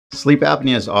Sleep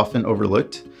apnea is often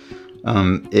overlooked.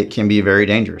 It can be very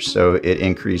dangerous. So it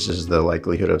increases the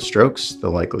likelihood of strokes, the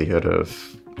likelihood of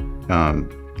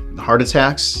heart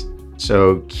attacks.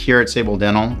 So here at Sable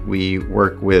Dental, we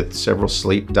work with several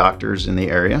sleep doctors in the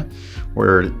area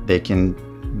where they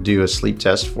can do a sleep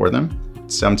test for them.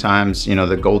 Sometimes,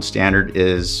 the gold standard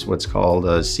is what's called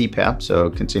a CPAP, so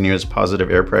continuous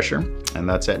positive air pressure, and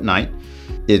that's at night.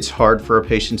 It's hard for a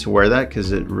patient to wear that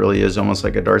because it really is almost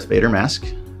like a Darth Vader mask,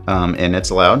 and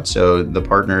it's loud, so the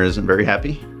partner isn't very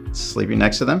happy sleeping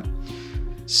next to them.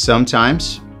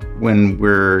 Sometimes when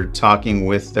we're talking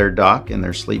with their doc and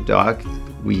their sleep doc,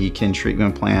 we can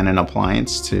treatment plan an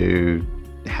appliance to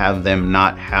have them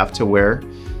not have to wear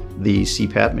the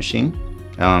CPAP machine.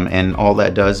 And all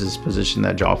that does is position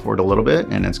that jaw forward a little bit,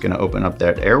 and it's going to open up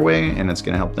that airway, and it's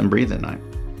going to help them breathe at night.